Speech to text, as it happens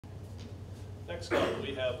Next up,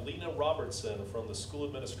 we have Lena Robertson from the School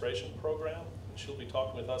Administration Program. And she'll be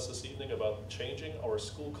talking with us this evening about changing our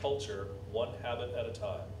school culture one habit at a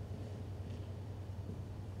time.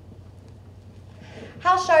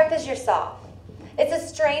 How sharp is your saw? It's a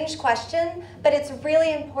strange question, but it's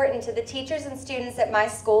really important to the teachers and students at my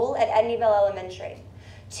school at Edneyville Elementary.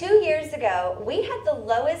 2 years ago, we had the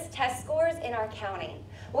lowest test scores in our county.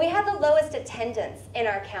 We had the lowest attendance in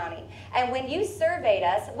our county. And when you surveyed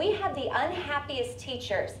us, we had the unhappiest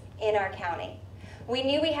teachers in our county. We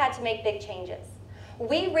knew we had to make big changes.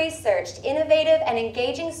 We researched innovative and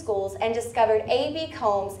engaging schools and discovered A.B.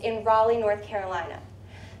 Combs in Raleigh, North Carolina.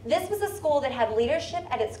 This was a school that had leadership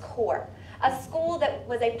at its core, a school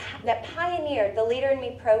that pioneered the Leader in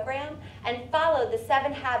Me program and followed the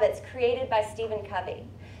 7 habits created by Stephen Covey.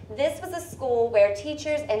 This was a school where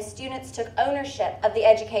teachers and students took ownership of the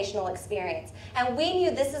educational experience, and we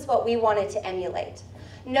knew this is what we wanted to emulate.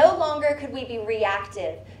 No longer could we be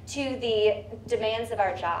reactive to the demands of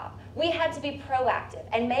our job. We had to be proactive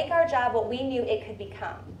and make our job what we knew it could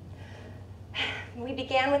become. We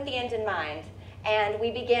began with the end in mind, and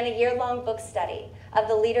we began a year-long book study of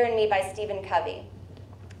The Leader in Me by Stephen Covey.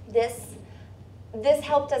 This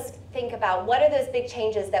helped us think about what are those big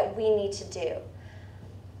changes that we need to do.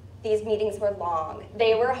 These meetings were long,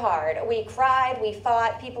 they were hard. We cried, we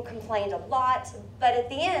fought, people complained a lot, but at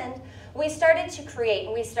the end, we started to create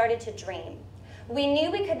and we started to dream. We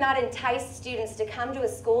knew we could not entice students to come to a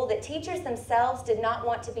school that teachers themselves did not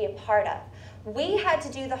want to be a part of. We had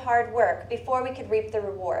to do the hard work before we could reap the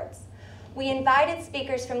rewards. We invited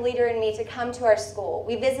speakers from Leader in Me to come to our school.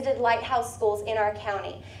 We visited lighthouse schools in our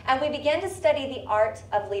county, and we began to study the art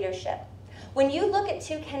of leadership. When you look at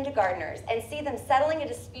 2 kindergartners and see them settling a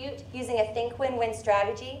dispute using a think win-win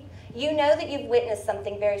strategy, you know that you've witnessed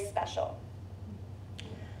something very special.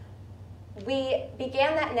 We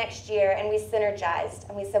began that next year and we synergized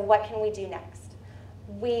and we said, what can we do next?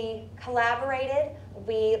 We collaborated,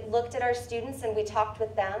 we looked at our students and we talked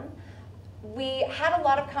with them. We had a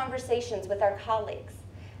lot of conversations with our colleagues.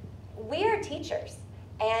 We are teachers,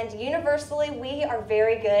 and universally we are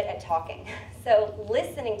very good at talking. So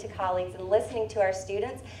listening to colleagues and listening to our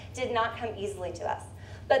students did not come easily to us.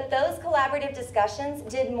 But those collaborative discussions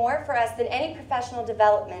did more for us than any professional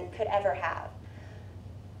development could ever have.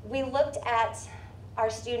 We looked at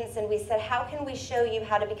our students and we said, how can we show you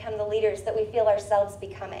how to become the leaders that we feel ourselves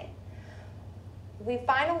becoming? We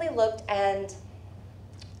finally looked and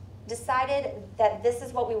decided that this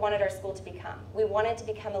is what we wanted our school to become. We wanted to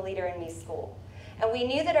become a Leader in Me school. And we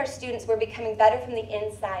knew that our students were becoming better from the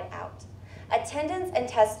inside out. Attendance and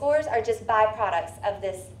test scores are just byproducts of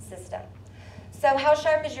this system. So how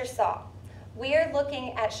sharp is your saw? We are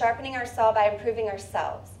looking at sharpening our saw by improving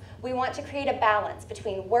ourselves. We want to create a balance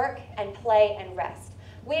between work and play and rest.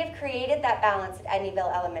 We have created that balance at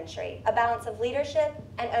Edneyville Elementary, a balance of leadership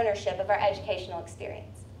and ownership of our educational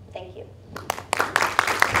experience. Thank you.